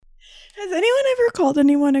called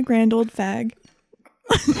anyone a grand old fag?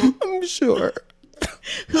 I'm sure.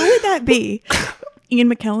 Who would that be? Ian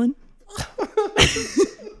McKellen?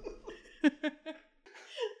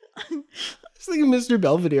 It's like Mr.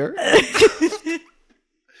 Belvedere.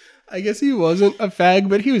 I guess he wasn't a fag,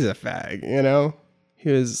 but he was a fag, you know?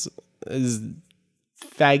 He was as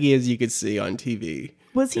faggy as you could see on TV.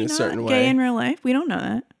 Was he not gay in real life? We don't know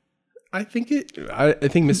that. I think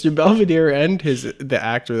Mr. Belvedere and the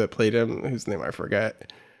actor that played him, whose name I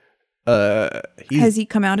forget. Has he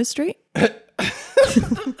come out as straight?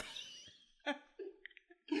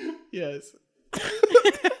 Yes.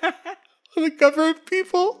 On the cover of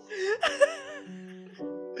People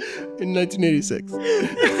in 1986.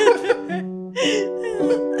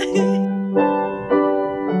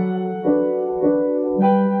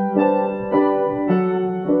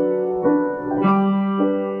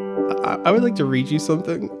 I would like to read you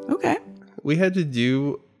something. Okay. We had to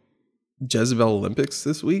do Jezebel Olympics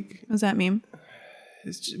this week. What does that mean?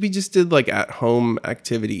 We just did like at home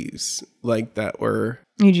activities like that were.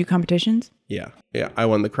 You do competitions? Yeah. I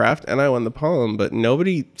won the craft and I won the poem, but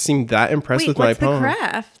nobody seemed that impressed with my poem. What's the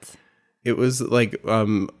craft? It was like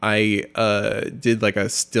I did like a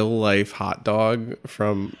still life hot dog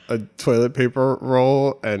from a toilet paper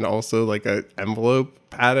roll and also like a envelope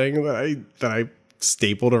padding that I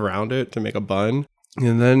stapled around it to make a bun.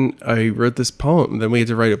 And then I wrote this poem. Then we had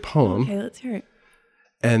to write a poem. Okay, let's hear it.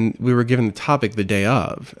 And we were given the topic the day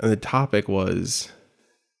of, and the topic was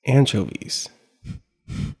anchovies.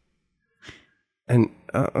 And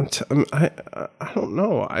I don't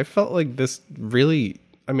know. I felt like this really.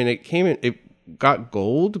 I mean, it got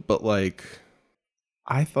gold, but like,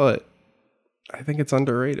 I think it's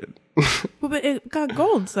underrated. Well, but it got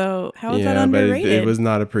gold, so how is that underrated? But it was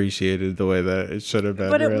not appreciated the way that it should have been.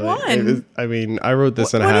 But it won. I wrote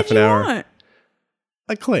this in a half an hour. Want?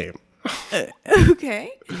 Acclaim.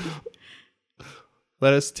 Okay.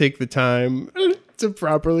 Let us take the time to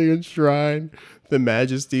properly enshrine the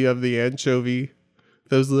majesty of the anchovy,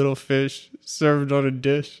 those little fish served on a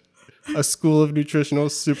dish, a school of nutritional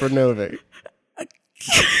supernovae.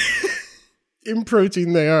 In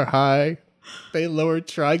protein, they are high. They lower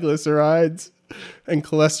triglycerides and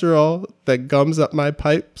cholesterol that gums up my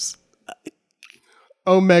pipes.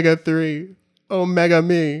 Omega-3, omega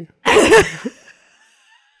me.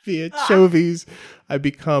 Via chovies, I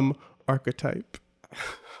become archetype.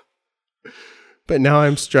 But now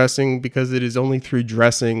I'm stressing because it is only through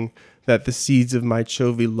dressing that the seeds of my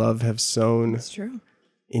chovy love have sown. That's true.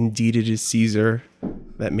 Indeed, it is Caesar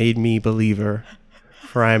that made me believer,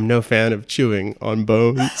 for I am no fan of chewing on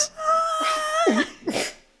bones.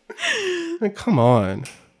 Come on.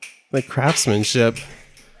 Like craftsmanship.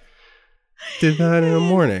 Did that in the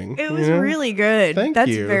morning. It was really good. That's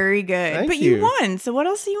you. very good. Thank but you won, so what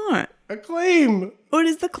else do you want? Acclaim. What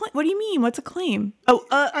is the claim? What do you mean? What's a claim? Oh,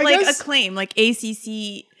 like guess... a claim, like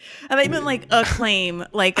ACC. I thought you meant like a claim,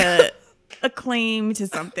 like a claim to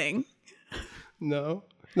something. No,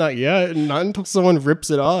 not yet. Not until someone rips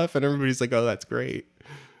it off and everybody's like, "Oh, that's great."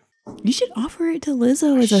 You should offer it to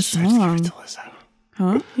Lizzo as a song. Give it to Lizzo.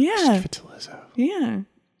 Huh? Yeah. Give it to Lizzo. Yeah.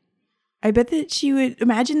 I bet that she would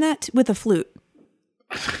imagine that with a flute.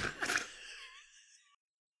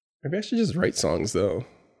 Maybe I should just write songs though.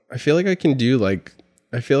 I feel like I can do like.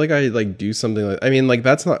 I feel like I like do something like. I mean, like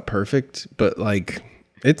that's not perfect, but like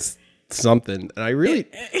it's something. And I really.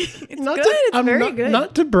 It's not good. It's very good.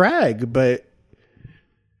 Not to brag, but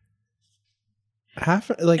half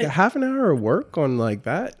an hour of work on like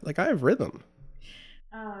that. Like I have rhythm.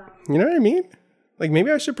 You know what I mean? Like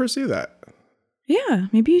maybe I should pursue that. Yeah,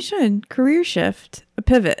 maybe you should. Career shift, a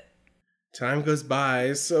pivot. Time goes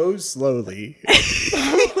by so slowly.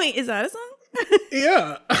 Wait, is that a song?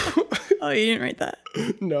 Yeah. Oh, you didn't write that?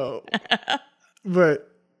 No.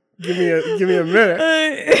 But give me a minute.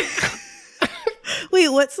 Wait,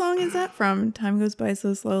 what song is that from? Time goes by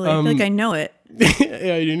so slowly. I feel like I know it.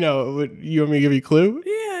 Yeah, you know. You want me to give you a clue?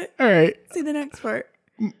 Yeah. All right. See the next part.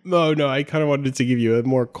 No. I kind of wanted to give you a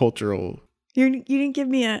more cultural. You didn't give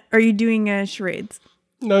me a. Are you doing charades?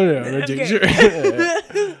 No. I'm not doing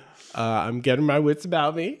charades. I'm getting my wits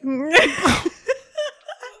about me.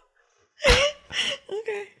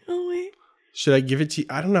 Okay. Oh wait. Should I give it to you?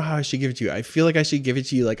 I don't know how I should give it to you. I feel like I should give it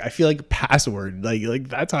to you. Like I feel like password. Like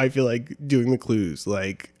that's how I feel like doing the clues.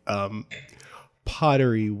 Like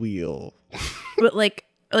pottery wheel. But like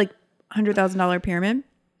 $100,000 pyramid.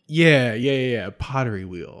 Yeah. Pottery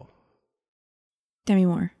wheel. Demi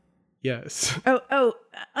Moore. Yes. Oh,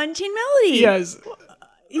 Unchained Melody. Yes.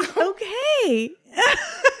 Okay.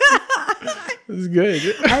 It's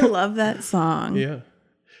good. I love that song. Yeah.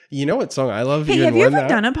 You know what song I love? Hey, have you ever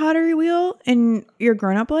done a pottery wheel in your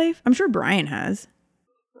grown-up life? I'm sure Brian has.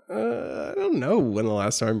 I don't know when the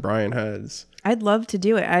last time Brian has. I'd love to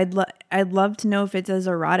do it. I'd love to know if it's as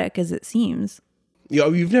erotic as it seems.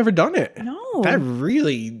 Yo, you've never done it? No. That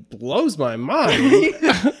really blows my mind.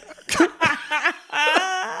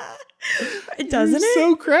 Doesn't it?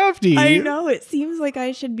 So crafty. I know. It seems like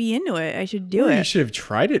I should be into it. I should do it. You should have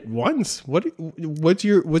tried it once. What's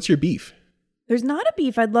your beef? There's not a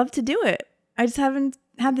beef. I'd love to do it. I just haven't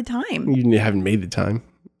had the time. You haven't made the time.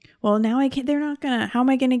 Well, now I can't. They're not gonna. How am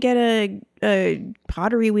I gonna get a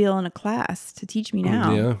pottery wheel in a class to teach me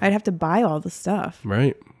now? Yeah. I'd have to buy all the stuff.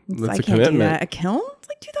 Right. That's I a can't commitment. do that. A kiln? It's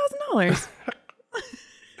like $2,000.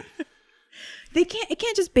 It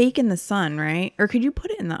can't just bake in the sun, right? Or could you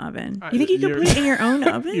put it in the oven? You think you could put it in your own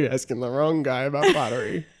oven? You're asking the wrong guy about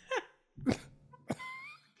pottery.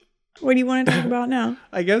 What do you want to talk about now?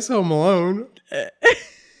 I guess Home Alone.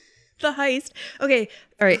 The heist. Okay.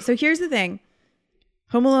 All right. So here's the thing.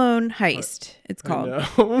 Home Alone Heist. It's called. No,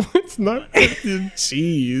 it's not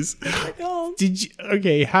cheese. Did you?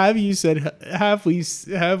 Okay. Have we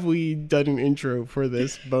done an intro for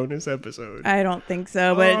this bonus episode? I don't think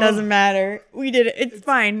so, but it doesn't matter. We did it. It's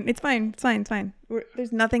fine. It's fine.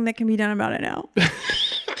 There's nothing that can be done about it now.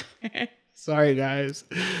 Sorry, guys.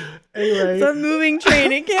 Anyway, it's a moving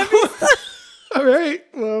train. It can't be stopped. All right.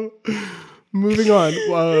 Well, moving on.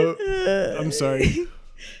 I'm sorry.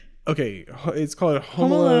 Okay, it's called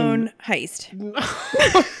Home Alone Heist.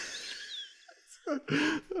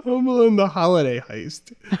 Home Alone the Holiday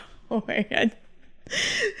Heist. Oh my god.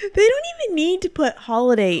 They don't even need to put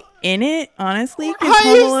holiday in it, honestly, because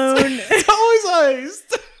Home Alone... It's always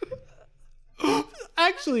heist.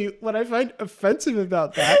 Actually, what I find offensive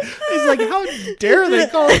about that is like, how dare they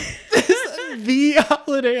call this the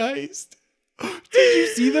holiday heist? Did you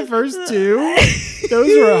see the first two?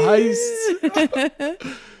 Those were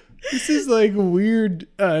heists. This is like weird.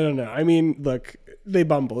 I don't know. I mean, look, they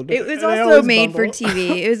bumbled. It was also made for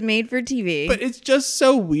TV. It was made for TV. But it's just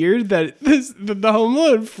so weird that the Home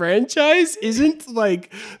Alone franchise isn't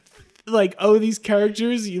like, oh, these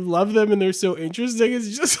characters, you love them and they're so interesting.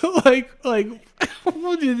 It's just like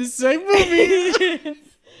we'll do the same movie.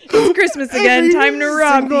 It's Christmas again. Time to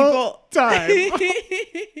rob people. Time.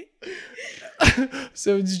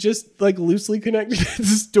 So it's just like loosely connected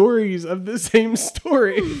stories of the same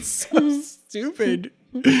story. It's so stupid.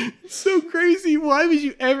 It's so crazy. Why would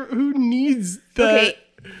you ever? Who needs that? Okay,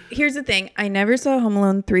 here's the thing. I never saw Home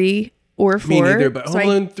Alone 3 or 4. Me neither, but Home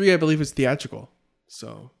Alone 3 I believe was theatrical.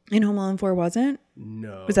 So and Home Alone 4 wasn't?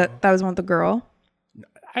 No. Was that was one with the girl?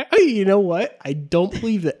 You know what? I don't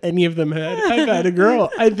believe that any of them have had a girl.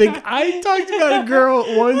 I think I talked about a girl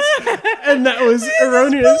once, and that was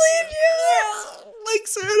erroneous. I believe you. Like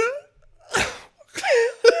Santa.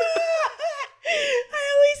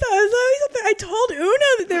 I told Una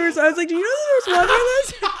that there was. I was like, "Do you know that there was one of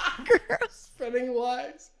those girls spreading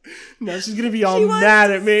lies?" Now she's gonna be all mad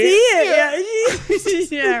at me. See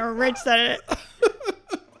it? Yeah, Rich said it.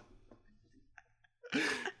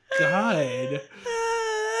 God.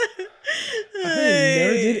 I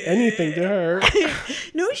never did anything to her.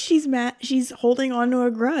 No, she's mad. She's holding on to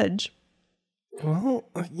a grudge. Well,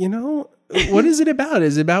 you know, what is it about?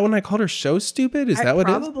 Is it about when I called her so stupid? Is that what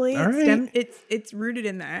it is? Probably. All right. It's rooted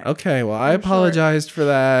in that. Okay, well, I apologized for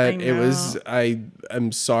that. I It was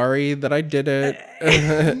I'm sorry that I did it.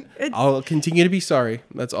 I'll continue to be sorry.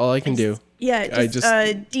 That's all I can do. Yeah,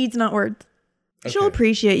 deeds, not words. Okay. She'll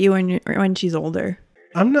appreciate you when she's older.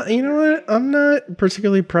 I'm not, you know what? I'm not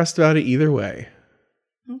particularly pressed about it either way.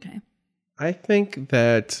 Okay. I think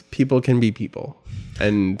that people can be people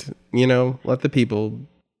and, you know, let the people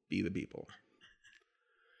be the people.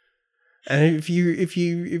 And if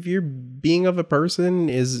your being of a person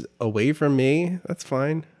is away from me, that's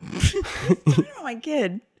fine. You're not my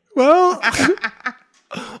kid. Well,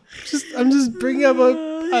 I'm just bringing up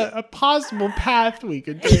a possible path we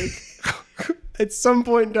could take at some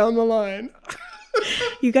point down the line.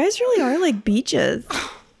 You guys really are like beaches.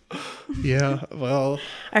 Yeah, well.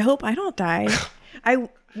 I hope I don't die.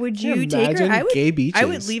 Would you take her? I would. Gay beaches. I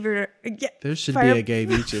would leave her. Yeah, there should be a gay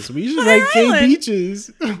beaches. We should like gay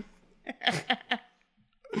beaches. Okay,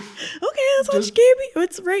 let's watch gay beaches.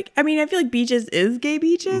 What's right? I mean, I feel like beaches is gay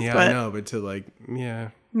beaches. Yeah, but I know, but to like, yeah,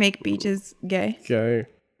 make beaches gay. Gay.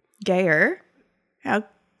 Gayer. How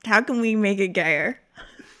can we make it gayer?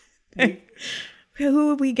 Who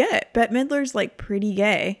would we get? Bette Midler's like pretty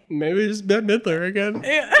gay. Maybe just Bette Midler again.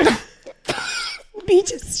 Yeah.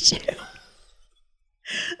 Beaches too.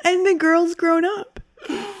 And the girl's grown up.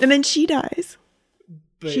 And then she dies.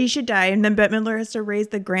 But she should die. And then Bette Midler has to raise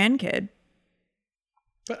the grandkid.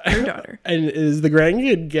 Your daughter. And is the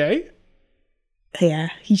grandkid gay? Yeah,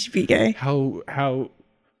 he should be gay. How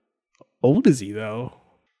old is he though?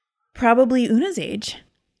 Probably Una's age.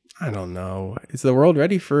 I don't know. Is the world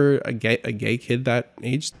ready for a gay kid that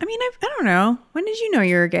age? I mean, I don't know. When did you know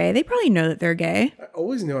you were gay? They probably know that they're gay. I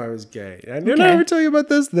always knew I was gay. Didn't I ever tell you about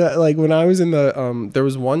this? That like when I was in the there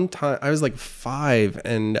was one time I was like 5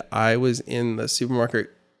 and I was in the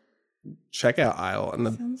supermarket checkout aisle and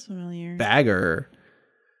the Sounds familiar. bagger.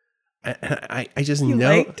 I just You know.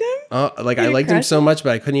 liked him? I liked him so much,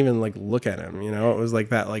 but I couldn't even like look at him. You know, it was like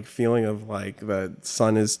that like feeling of like the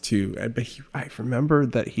sun is too. But I remember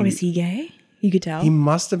that he Was he gay? You could tell. He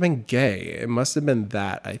must have been gay. It must have been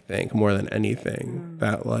that, I think, more than anything.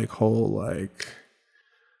 That like whole like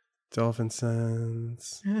dolphin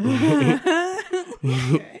sense. You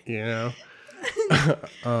know?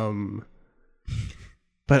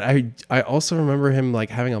 But I also remember him like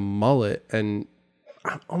having a mullet, and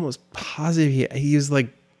I'm almost positive he was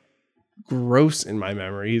like gross in my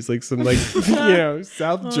memory. He's like some like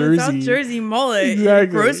South Jersey mullet. Exactly.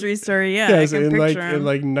 Grocery store, yeah. Yes, I can in picture like him. in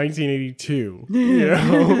like 1982. You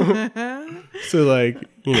know? So like,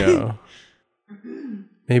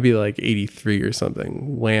 maybe like 83 or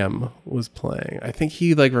something. Wham was playing. I think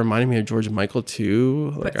he like reminded me of George Michael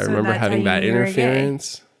too. Like I remember having that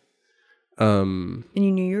interference. And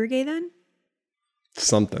you knew you were gay then?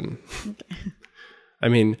 Something. I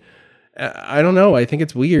mean, I don't know. I think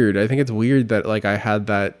it's weird. I think it's weird that like I had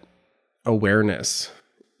that awareness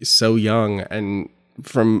so young, and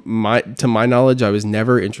to my knowledge, I was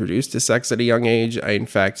never introduced to sex at a young age. I in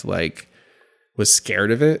fact like was scared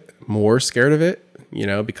of it, more scared of it,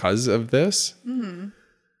 because of this, and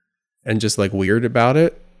just like weird about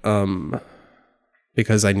it.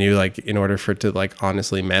 Because I knew like in order for it to like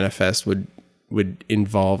honestly manifest would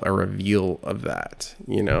involve a reveal of that,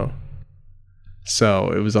 So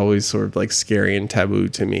it was always sort of like scary and taboo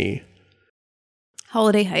to me.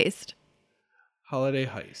 Holiday Heist.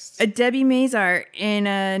 A Debbie Mazar in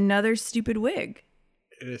another stupid wig.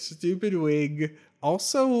 A stupid wig.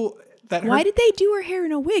 Also, why did they do her hair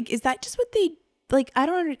in a wig? Is that just what they like? I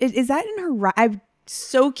don't. Is that in her? I'm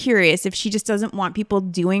so curious if she just doesn't want people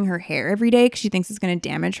doing her hair every day because she thinks it's going to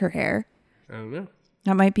damage her hair. I don't know.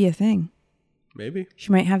 That might be a thing. Maybe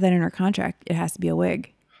she might have that in her contract. It has to be a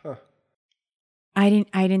wig. Huh. I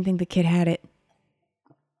didn't think the kid had it.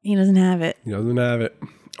 He doesn't have it.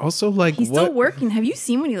 Also, like he's still working. Have you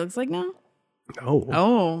seen what he looks like now? No.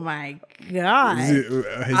 Oh my god. Is it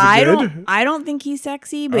I don't think he's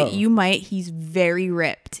sexy, but you might. He's very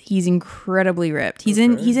ripped. He's incredibly ripped. He's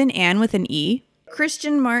in Anne with an E.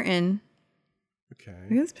 Christian Martin. Okay.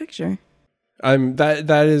 Look at this picture.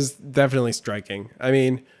 That is definitely striking. I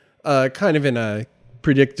mean, kind of in a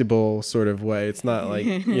predictable sort of way. It's not like,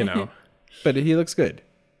 but he looks good.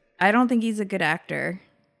 I don't think he's a good actor.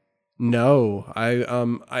 No,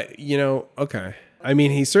 okay. I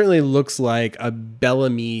mean, he certainly looks like a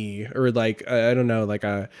Bellamy or like, I don't know, like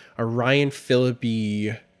a Ryan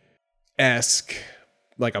Phillippe-esque,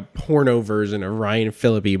 like a porno version of Ryan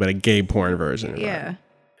Phillippe, but a gay porn version. Yeah.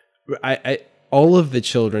 I all of the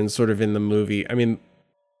children sort of in the movie, I mean,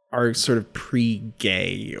 are sort of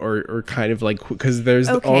pre-gay or kind of like, because there's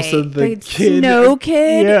also the kid. Snow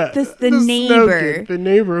kid? Yeah. The neighbor. Kid, the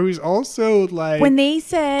neighbor who's also like when they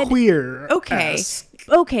said queer.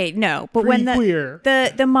 Okay, no. But when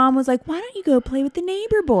the mom was like, why don't you go play with the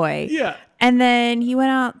neighbor boy? Yeah. And then he went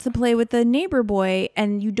out to play with the neighbor boy,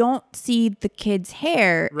 and you don't see the kid's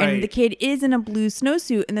hair. Right. And the kid is in a blue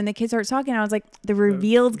snowsuit. And then the kid starts talking. And I was like, the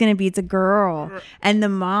reveal is going to be it's a girl. And the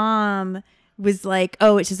mom was like,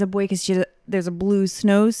 oh, it's just a boy because there's a blue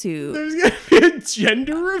snowsuit. There's going to be a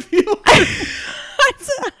gender reveal? That's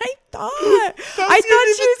what I thought. I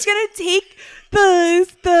thought she was going to take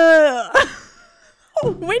the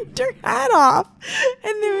winter hat off,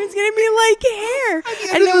 and there was gonna be like hair. At the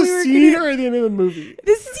end of the scene or at the end of the movie?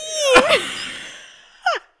 The scene.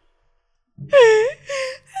 At the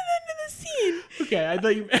end of the scene. Okay, I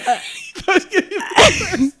thought you meant was gonna be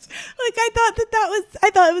first. Like I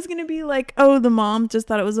thought it was gonna be like, oh, the mom just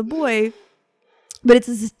thought it was a boy. But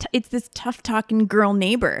it's this tough talking girl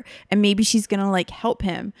neighbor, and maybe she's gonna like help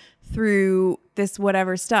him through this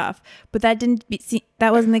whatever stuff. But that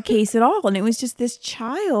wasn't the case at all, and it was just this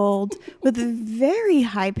child with a very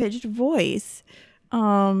high pitched voice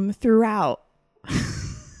throughout.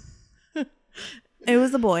 It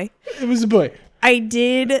was a boy. I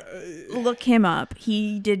did look him up.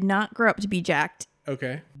 He did not grow up to be jacked.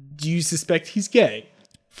 Okay. Do you suspect he's gay?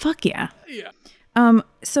 Fuck yeah. Yeah.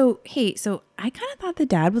 So I kind of thought the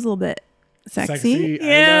dad was a little bit sexy.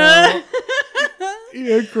 Yeah.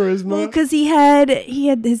 Yeah, charisma. Well, because he had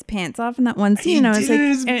his pants off in that one scene. I was like,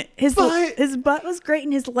 did his butt was great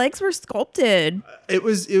and his legs were sculpted. It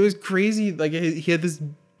was crazy. Like he had this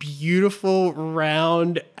beautiful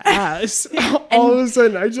round ass. All of a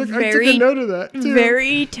sudden, I took a note of that too.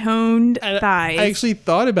 Very toned thighs. I actually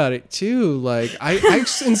thought about it too. Like I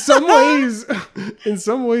in some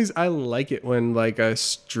ways, I like it when like a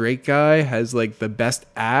straight guy has like the best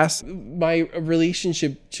ass. My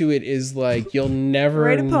relationship to it is like you'll never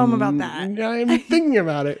write a poem about that. I'm thinking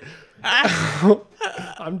about it.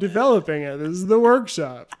 I'm developing it. This is the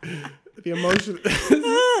workshop. The emotion.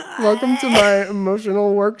 Welcome to my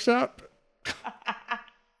emotional workshop.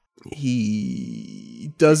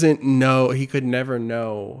 He doesn't know. He could never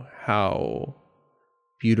know how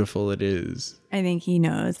beautiful it is. I think he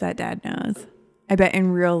knows. That dad knows. I bet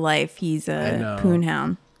in real life he's a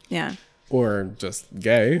poonhound. Yeah. Or just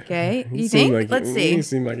gay. Gay? You think? Like, Let's see. He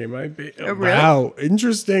seemed like he might be. Oh, really? Wow.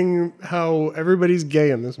 Interesting how everybody's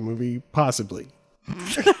gay in this movie. Possibly.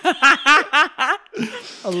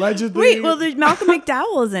 Allegedly. Wait, well, there's Malcolm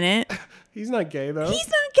McDowell is in it. He's not gay, though. He's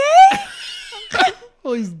not gay?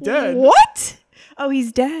 Well, he's dead. What? Oh,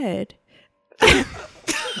 he's dead. He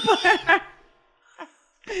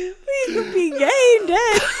could be gay and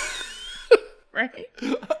dead. Right?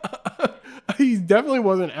 He definitely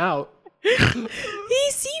wasn't out. He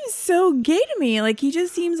seems so gay to me. Like, he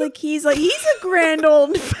just seems like he's a grand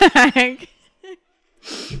old fag.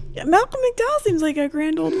 Malcolm McDowell seems like a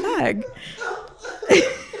grand old fag.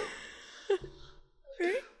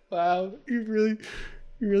 Wow, you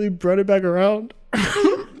really brought it back around.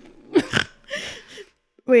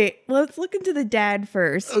 Wait, let's look into the dad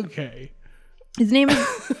first. Okay. His name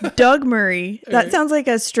is Doug Murray. That sounds like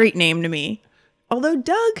a straight name to me. Although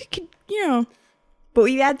Doug could, but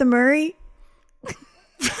we add the Murray.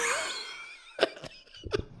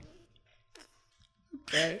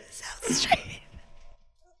 Okay. Sounds straight.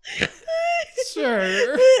 Sure.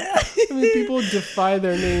 I mean, people defy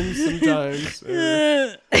their names sometimes.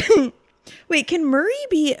 Wait, can Murray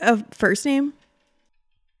be a first name?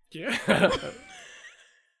 Yeah.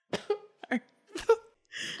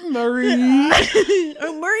 Murray.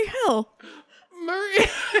 Oh, Murray Hill. Murray.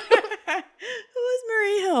 Who is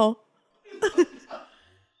Murray Hill?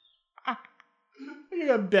 You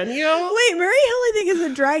got Benny Hill? Wait, Murray Hill I think is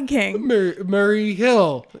a drag king. Murray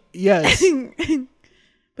Hill. Yes.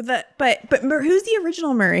 But who's the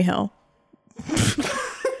original Murray Hill?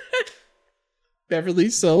 Beverly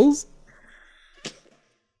Sills?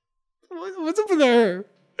 What's up with her?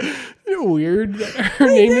 Isn't it weird that her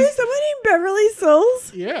name There's is... someone named Beverly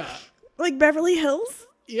Sills? Yeah. Like Beverly Hills?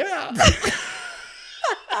 Yeah.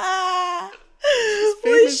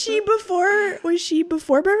 Was she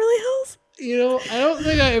before Beverly Hills? I don't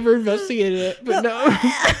think I ever investigated it, but no.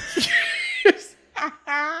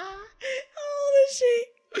 How old is she?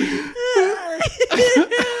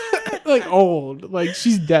 Like old. Like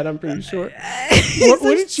she's dead, I'm pretty sure. What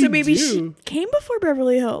did she do? She came before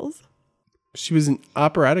Beverly Hills. She was an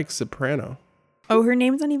operatic soprano. Oh, her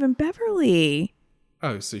name's not even Beverly.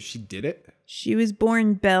 Oh, so she did it? She was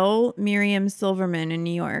born Belle Miriam Silverman in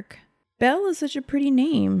New York. Belle is such a pretty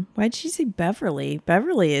name. Why'd she say Beverly?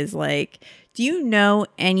 Beverly is like, do you know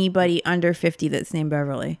anybody under 50 that's named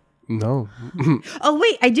Beverly? No. Oh,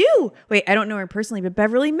 wait, I do. Wait, I don't know her personally, but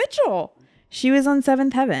Beverly Mitchell. She was on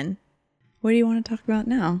Seventh Heaven. What do you want to talk about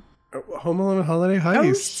now? Home Alone Holiday Heist.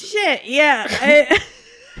 Oh, shit. Yeah.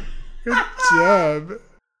 Good job.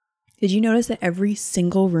 Did you notice that every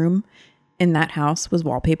single room in that house was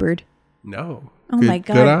wallpapered? No. Oh, my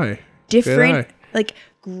God. Good eye. Different, like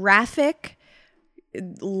graphic,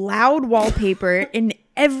 loud wallpaper in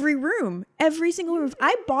every room. Every single room. If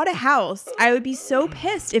I bought a house, I would be so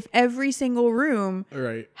pissed if every single room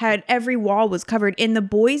had every wall was covered. In the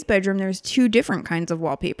boys' bedroom, there's 2 different kinds of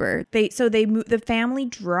wallpaper. They move, the family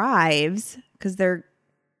drives because their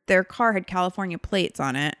car had California plates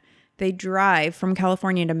on it. They drive from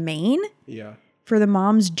California to Maine. Yeah. For the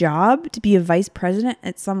mom's job to be a vice president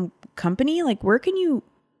at some company. Like, where can you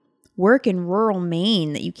work in rural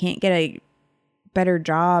Maine that you can't get a better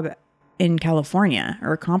job in California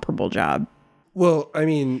or a comparable job? Well, I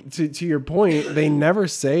mean, to your point, they never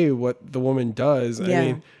say what the woman does. Yeah. I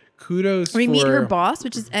mean, kudos We for... meet her boss,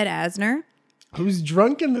 which is Ed Asner. Who's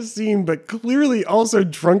drunk in the scene, but clearly also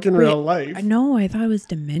drunk in real life. No, I thought it was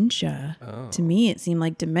dementia. Oh. To me, it seemed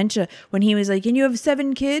like dementia. When he was like, and you have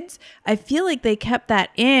 7 kids? I feel like they kept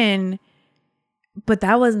that in, but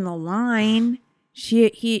that wasn't the line. She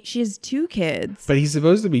has 2 kids. But he's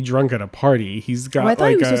supposed to be drunk at a party. He's got I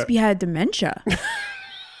thought he was supposed to be had dementia.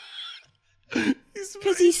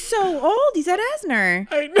 Because he's so old. He's Ed Asner.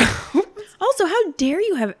 I know. Also, how dare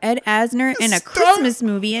you have Ed Asner in a star- Christmas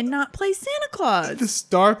movie and not play Santa Claus? The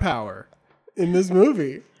star power in this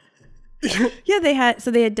movie. Yeah, they had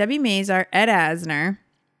Debbie Mazar, Ed Asner,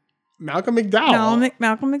 Malcolm McDowell.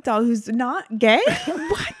 Malcolm McDowell, who's not gay.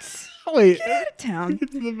 What? Wait. Get out of town.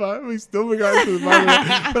 We still got to the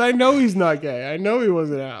bottom. But I know he's not gay. I know he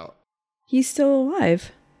wasn't out. He's still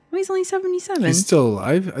alive. Oh, he's only 77. He's still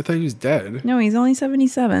alive? I thought he was dead. No, he's only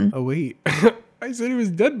 77. Oh, wait. I said he was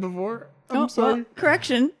dead before. I'm sorry. Well,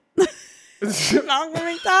 correction. Malcolm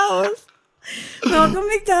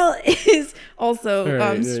McDowell is also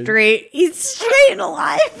right. straight. He's straight and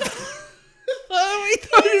alive. Oh, we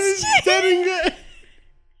thought he was dead and good.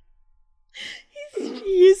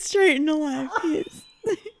 He's straight and alive. He is.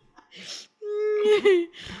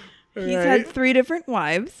 He's had 3 different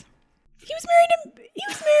wives. He was married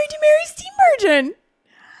to Mary Steenburgen.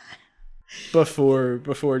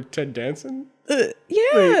 Before Ted Danson? Yeah,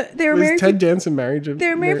 Wait, they were was married. Ted Danson married to? They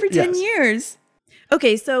were married for 10 yes. years.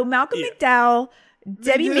 Okay, so Malcolm McDowell,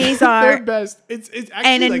 Debbie They're Mazar, best. It's actually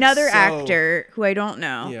and like another so- actor who I don't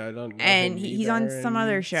know. Yeah, I don't know. And him he's on either, some and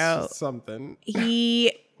other show. Something.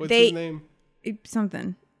 What's his name?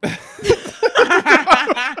 Something.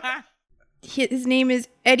 His name is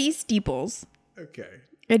Eddie Steeples. Okay.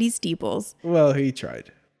 Eddie Steeples. Well, he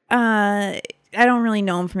tried. I don't really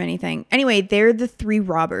know him from anything. Anyway, they're the 3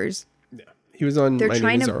 robbers. Yeah. He was on They're My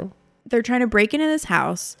trying Name is to- Earl. They're trying to break into this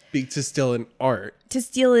house To steal an art. to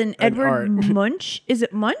steal an Edward art. Munch. Is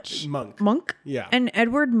it Munch? Monk. Yeah. An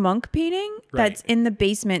Edward Monk painting that's Right. in the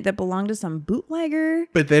basement that belonged to some bootlegger.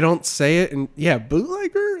 But they don't say it. And yeah,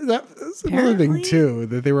 bootlegger. That's another thing Apparently. too.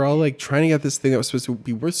 That they were all like trying to get this thing that was supposed to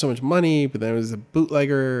be worth so much money, but then it was a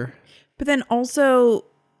bootlegger. But then also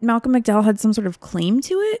Malcolm McDowell had some sort of claim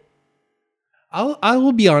to it. I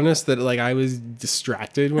will be honest that like I was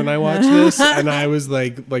distracted when I watched this, and I was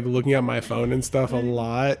like looking at my phone and stuff a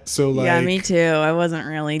lot. So like Yeah, me too. I wasn't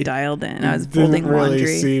really dialed in. I was didn't folding really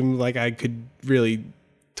laundry. seem like I could really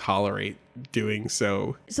tolerate doing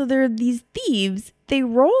so. So there are these thieves. They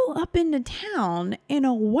roll up into town in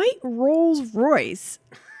a white Rolls Royce.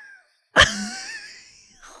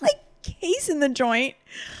 Like case in the joint.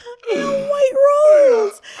 In a white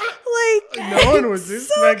Rolls. Like No one was it's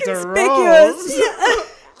expect a conspicuous. Rolls. Yeah.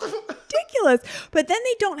 Ridiculous. But then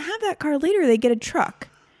they don't have that car later. They get a truck.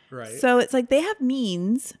 Right. So it's like they have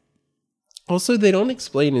means. Also, they don't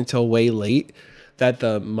explain until way late that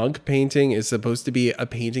the monk painting is supposed to be a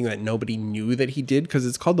painting that nobody knew that he did because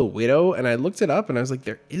it's called The Widow. And I looked it up and I was like,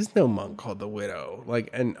 there is no monk called The Widow. Like,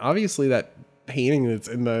 and obviously that painting that's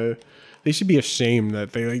in the, they should be ashamed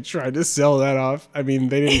that they like tried to sell that off. I mean,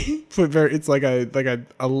 they didn't put it's like a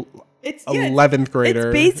It's 11th grader.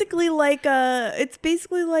 It's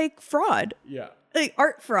basically like fraud. Yeah. Like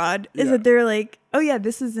art fraud is Yeah. that they're like, oh yeah,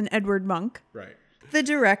 this is an Edward Monk. Right. The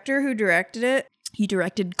director who directed it, he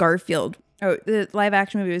directed Garfield. Oh, the live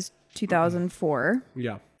action movie was 2004.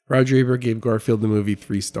 Yeah. Roger Ebert gave Garfield the movie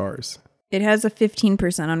 3 stars. It has a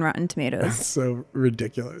 15% on Rotten Tomatoes. So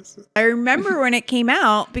ridiculous. I remember when it came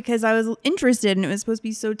out because I was interested and it was supposed to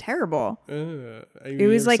be so terrible. It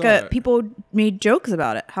was like people made jokes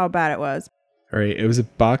about it, how bad it was. All right, it was a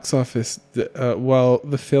box office.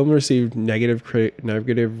 The film received negative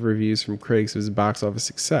reviews from critics. It was a box office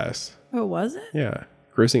success. Oh, was it? Yeah,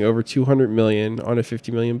 grossing over $200 million on a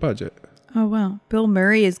 $50 million budget. Oh, wow. Bill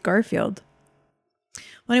Murray is Garfield.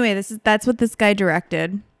 Well, anyway, that's what this guy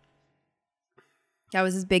directed. That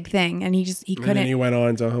was his big thing, and he And couldn't. then he went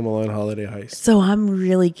on to Home Alone Holiday Heist. So I'm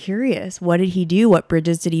really curious. What did he do? What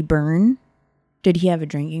bridges did he burn? Did he have a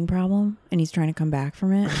drinking problem and he's trying to come back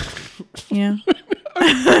from it? You know?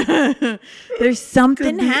 There's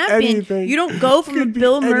something happened. anything. You don't go from a Could be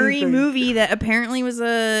Bill Murray anything. movie that apparently was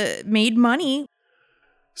made money.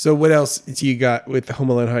 So what else do you got with the Home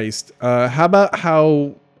Alone Heist? How about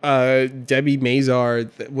how Debbie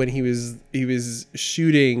Mazar, when he was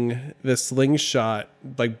shooting the slingshot,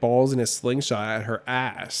 like balls in a slingshot at her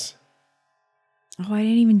ass. Oh, I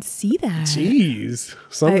didn't even see that. Jeez,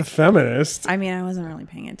 some feminist. I mean, I wasn't really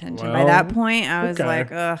paying attention. By Well, that point, I was okay.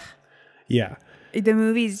 like, ugh. Yeah. The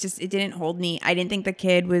movie's just, it didn't hold me. I didn't think the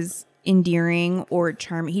kid was endearing or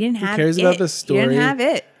charming. He didn't have cares it. about the story? He didn't have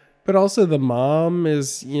it. But also the mom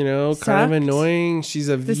is, kind of Sucked. annoying. She's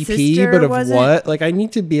a The VP, sister but of wasn't- what? Like, I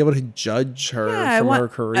need to be able to judge her Yeah, from her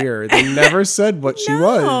career. They never said what she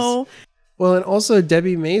was. No. Well, and also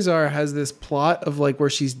Debbie Mazar has this plot of like where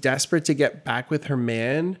she's desperate to get back with her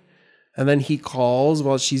man, and then he calls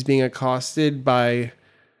while she's being accosted by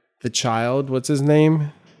the child. What's his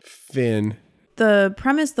name? Finn. The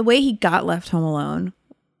premise, the way he got left home alone,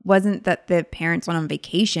 wasn't that the parents went on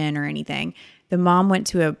vacation or anything. the mom went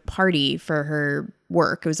to a party for her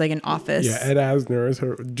work. It was like an office. Yeah, Ed Asner is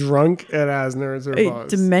her drunk. Ed Asner is her boss.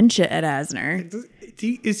 Dementia Ed Asner.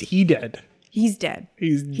 Is he dead? He's dead.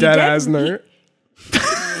 He's dead, Asner.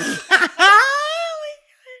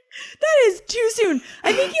 That is too soon.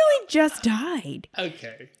 I think he only just died.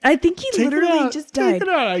 Okay. I think he literally just died. Take it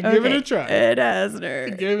out. I give it a try. Ed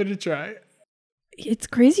Asner. Give it a try. It's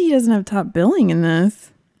crazy he doesn't have top billing in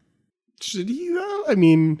this. Should he though? I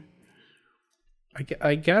mean,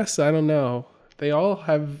 I guess, I don't know. They all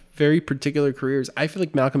have very particular careers. I feel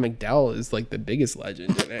like Malcolm McDowell is like the biggest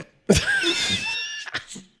legend in it.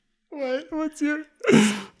 What? What's your...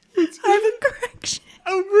 I have a correction.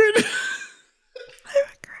 Oh, good. I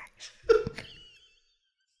have a correction.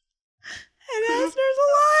 Ed Asner's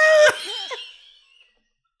alive.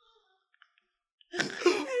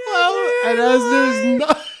 Ed Asner's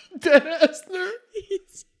not dead Asner.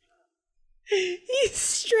 He's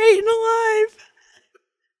straight and alive.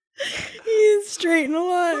 He is straight and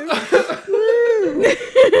alive.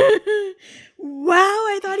 Wow,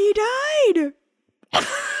 I thought he died.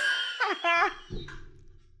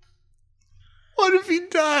 What if he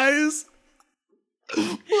dies?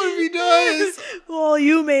 What if he dies? Well,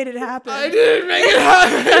 you made it happen. I didn't make it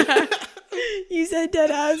happen. You said dead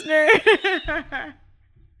Asner.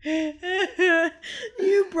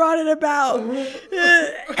 You brought it about.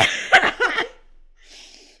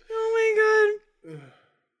 Oh my god.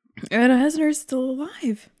 Ed Asner's still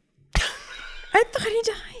alive. I thought he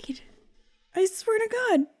died. I swear to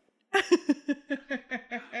God.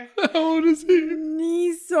 How old is he?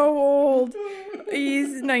 He's so old.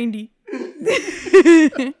 He's 90.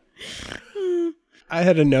 I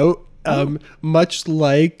had a note. Much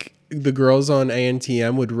like the girls on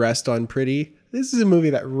ANTM would rest on Pretty, this is a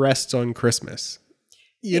movie that rests on Christmas.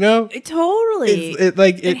 You know? It totally.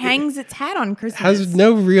 It hangs its hat on Christmas. Has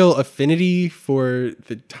no real affinity for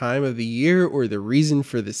the time of the year or the reason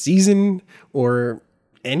for the season or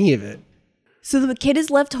any of it. So the kid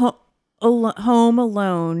is left home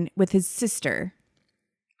alone with his sister,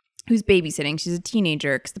 who's babysitting. She's a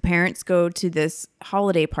teenager because the parents go to this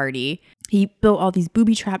holiday party. He built all these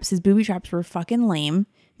booby traps. His booby traps were fucking lame.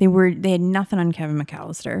 They had nothing on Kevin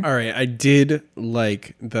McAllister. All right, I did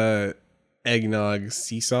like the eggnog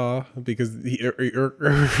seesaw because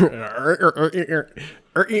that's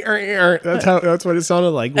what it sounded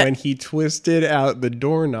like when he twisted out the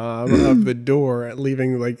doorknob of the door,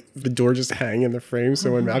 leaving like the door just hang in the frame.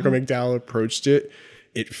 So when Malcolm McDowell approached it,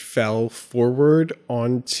 it fell forward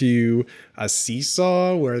onto a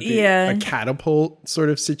seesaw where a catapult sort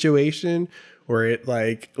of situation where it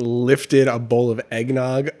like lifted a bowl of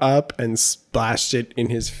eggnog up and splashed it in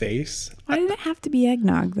his face. Why did it have to be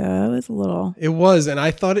eggnog though? It was a little... It was, and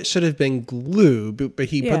I thought it should have been glue, but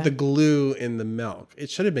he put the glue in the milk. It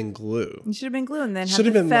should have been glue. It should have been glue and then should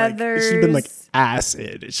have the been feathers. It should have been like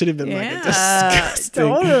acid. It should have been like a disgusting...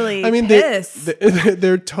 Totally. I mean,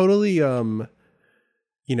 they're totally,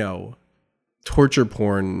 torture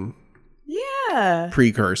porn... Yeah.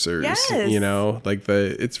 precursors. Yes. Like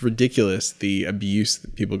it's ridiculous the abuse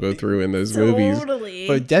that people go through in those movies. Totally.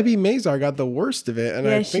 But Debbie Mazar got the worst of it, and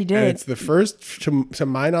I think she did. and it's the first, to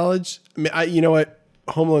my knowledge. You know what?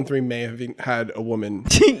 Home Alone 3 may have had a woman.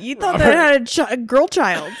 You thought that had a girl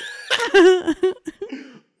child.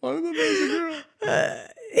 One of them was a girl. Well,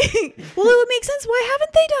 it would make sense. Why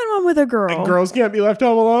haven't they done one with a girl? And girls can't be left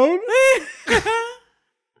home alone.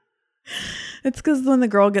 It's because when the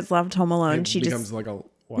girl gets left home alone, she becomes just like a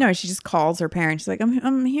what? No, she just calls her parents. She's like,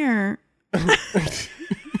 I'm here.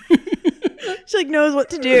 She like knows what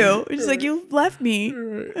to do. She's like, you left me.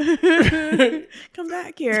 Come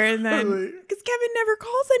back here, and then because Kevin never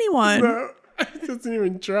calls anyone. No, he doesn't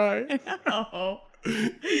even try. No.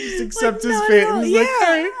 He just accepts his fate and he's like,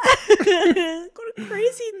 hey. What a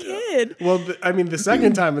crazy kid. Well, the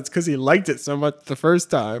second time it's because he liked it so much the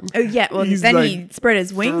first time. Oh, yeah. Well, then like, he spread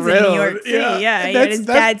his wings in New York City. Yeah. He had his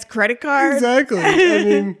dad's credit card. Exactly. I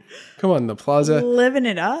mean, come on, the plaza. Living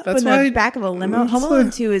it up in the back of a limo. Home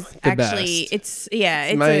Alone 2 is actually, best.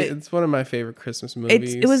 It's one of my favorite Christmas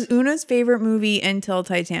movies. It was Una's favorite movie until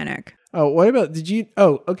Titanic. Oh, what about,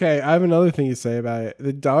 okay, I have another thing to say about it.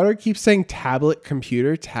 The daughter keeps saying tablet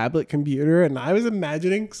computer, and I was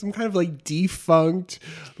imagining some kind of like defunct,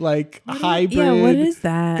 like hybrid. Yeah, what is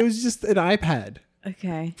that? It was just an iPad.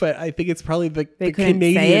 Okay. But I think it's probably the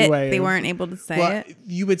Canadian say it. way. They weren't able to say it?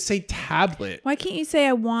 You would say tablet. Why can't you say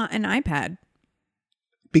I want an iPad?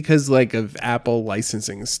 because like of Apple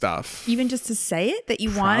licensing stuff. Even just to say it that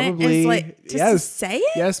you want it Probably. is like just to say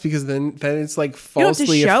it. Yes, because then it's like don't have to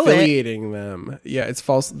falsely show affiliating them. Yeah, it's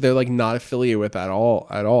false. They're like not affiliated with that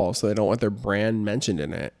at all. So they don't want their brand mentioned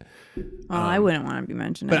in it. Well, I wouldn't want to be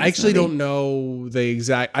mentioned. But I actually don't know the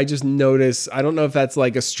exact. I just noticed. I don't know if that's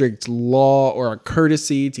like a strict law or a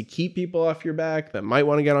courtesy to keep people off your back that might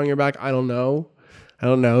want to get on your back. I don't know. I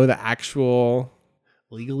don't know the actual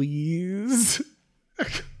legalese.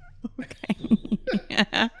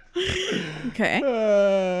 Yeah. Okay.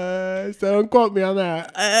 So don't quote me on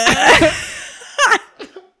that.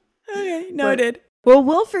 Okay, noted. Well,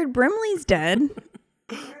 Wilford Brimley's dead.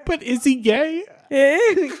 But is he gay?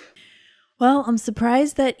 Well, I'm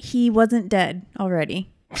surprised that he wasn't dead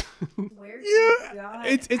already. Yeah,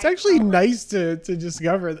 it's actually nice to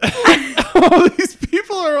discover that all these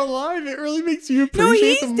people are alive. It really makes you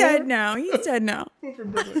appreciate them more. Dead now. He's dead now.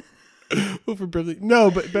 Wilford Brimley. No,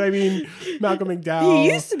 but I mean Malcolm McDowell.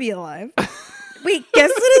 He used to be alive. Wait, guess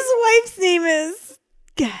what his wife's name is?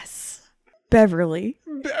 Guess. Beverly.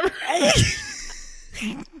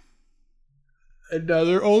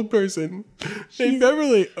 Another old person named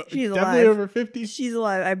Beverly. She's definitely alive. over 50. She's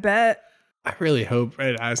alive, I bet. I really hope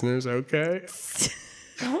Ed Asner's okay.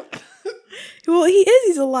 Well, he is.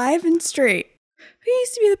 He's alive and straight. Who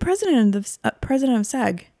used to be the president of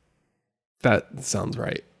SAG? That sounds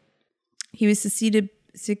right. He was succeeded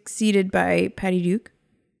by Patty Duke.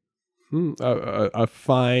 A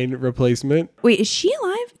fine replacement. Wait, is she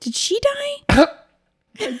alive? Did she die?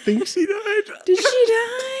 I think she died. Did she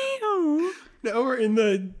die? Oh. Now we're in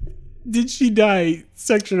the did she die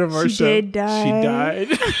section of our show. She did die. She died.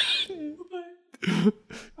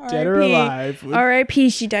 Dead or alive. R.I.P.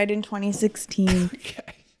 She died in 2016.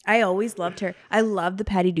 Okay. I always loved her. I loved the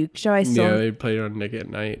Patty Duke show. Yeah, they played on Nick at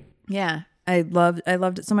Night. Yeah, I loved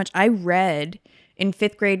it so much. I read in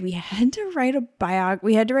 5th grade. We had to write a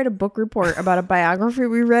book report about a biography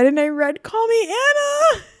we read, and I read "Call Me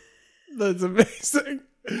Anna." That's amazing.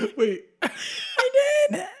 Wait, I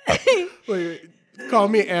did. wait. Call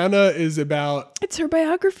Me Anna is about. It's her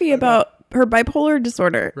biography about her bipolar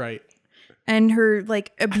disorder, Right. and her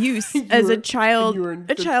like abuse as a child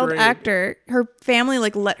grade. actor. Her family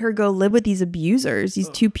like let her go live with these abusers, these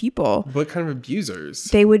two people. What kind of abusers?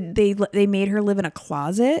 They made her live in a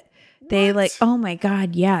closet. They like, oh my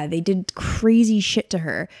God, yeah, they did crazy shit to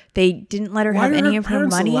her. They didn't let her have any of her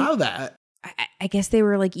money. Allow that? I guess they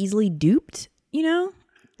were like easily duped, you know?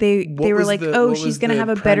 They were like, she's gonna have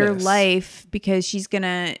a better life because she's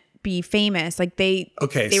gonna be famous. Like they were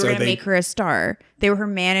gonna make her a star. They were her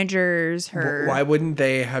managers. Why wouldn't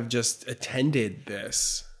they have just attended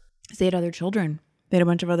this? They had other children. They had a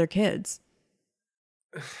bunch of other kids.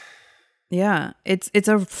 Yeah, it's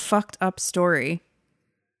a fucked up story.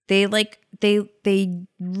 They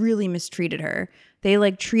really mistreated her.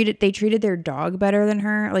 They treated their dog better than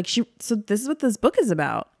her. So this is what this book is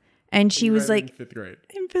about. And she was like in 5th grade.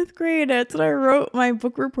 In 5th grade, that's what I wrote my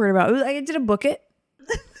book report about. I did a book it.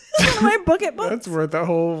 One of my book it books. That's worth a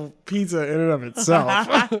whole pizza in and of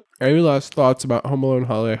itself. Any last thoughts about Home Alone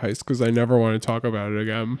Holiday Heist? Because I never want to talk about it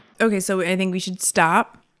again. Okay, so I think we should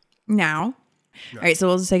stop now. No. All right, so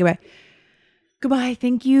we'll just say goodbye. Goodbye.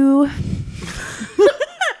 Thank you.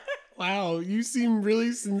 Wow, you seem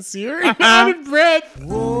really sincere. I'm out of breath.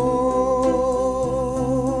 Whoa,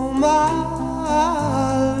 my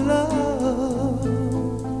love,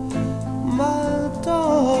 my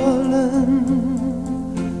darling,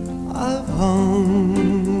 I've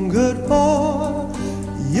hungered for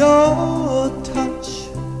your touch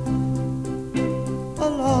a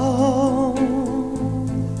long,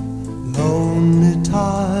 lonely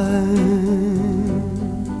time.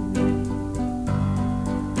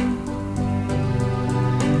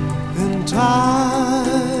 Time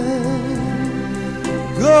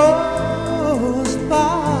goes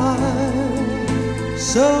by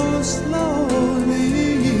so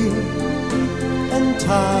slowly, and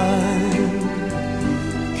time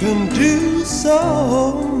can do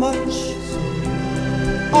so much.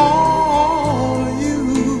 All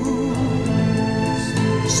you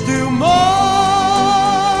still more.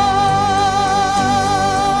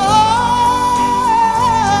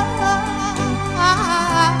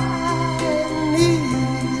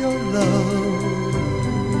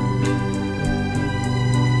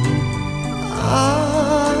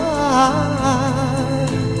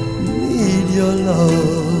 Your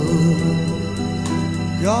love,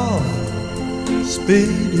 God,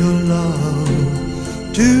 speed your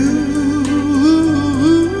love to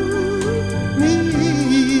me.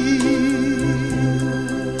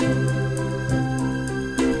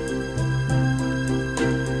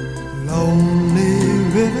 Lonely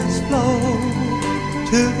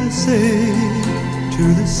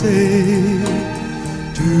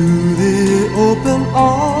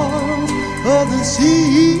arms of the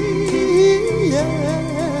sea. Yeah.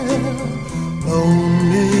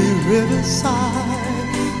 Lonely riverside,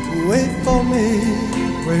 wait for me,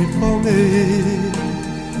 wait for me.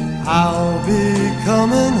 I'll be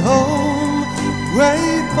coming home,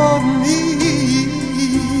 wait for me.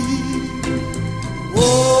 Oh,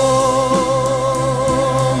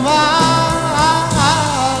 my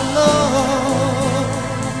love,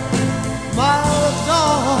 my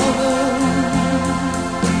darling,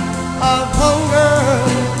 I've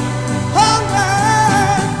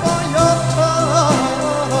hungered for your touch.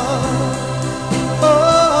 Oh,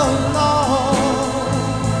 Lord,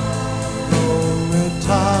 lonely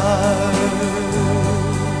time.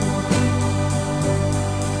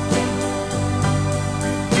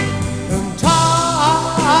 And time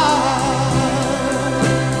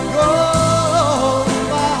goes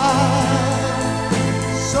by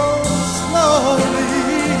so slowly,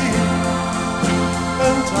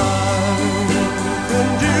 and time